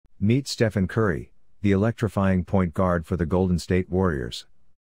Meet Stephen Curry, the electrifying point guard for the Golden State Warriors.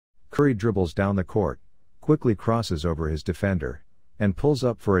 Curry dribbles down the court, quickly crosses over his defender, and pulls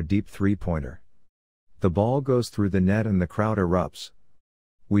up for a deep three-pointer. The ball goes through the net and the crowd erupts.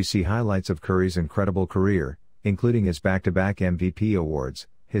 We see highlights of Curry's incredible career, including his back-to-back MVP awards,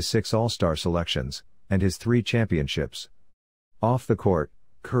 his 6 All-Star selections, and his 3 championships. Off the court,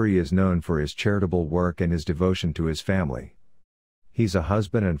 Curry is known for his charitable work and his devotion to his family. He's a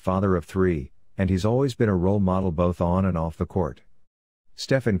husband and father of 3, and he's always been a role model both on and off the court.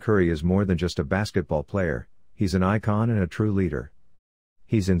 Stephen Curry is more than just a basketball player, he's an icon and a true leader.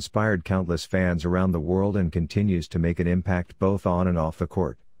 He's inspired countless fans around the world and continues to make an impact both on and off the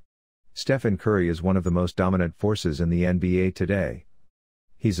court. Stephen Curry is one of the most dominant forces in the NBA today.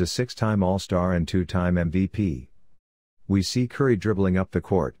 He's a 6-time All-Star and 2-time MVP. We see Curry dribbling up the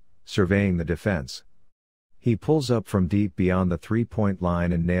court, surveying the defense. He pulls up from deep beyond the three-point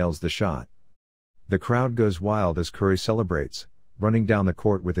line and nails the shot. The crowd goes wild as Curry celebrates, running down the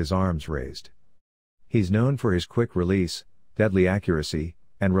court with his arms raised. He's known for his quick release, deadly accuracy,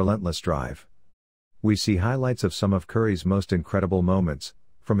 and relentless drive. We see highlights of some of Curry's most incredible moments,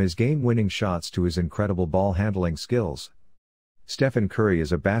 from his game-winning shots to his incredible ball-handling skills. Stephen Curry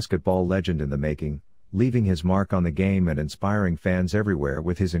is a basketball legend in the making, leaving his mark on the game and inspiring fans everywhere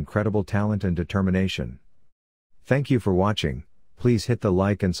with his incredible talent and determination. Thank you for watching. Please hit the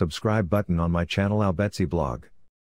like and subscribe button on my channel Al Betsy Blog.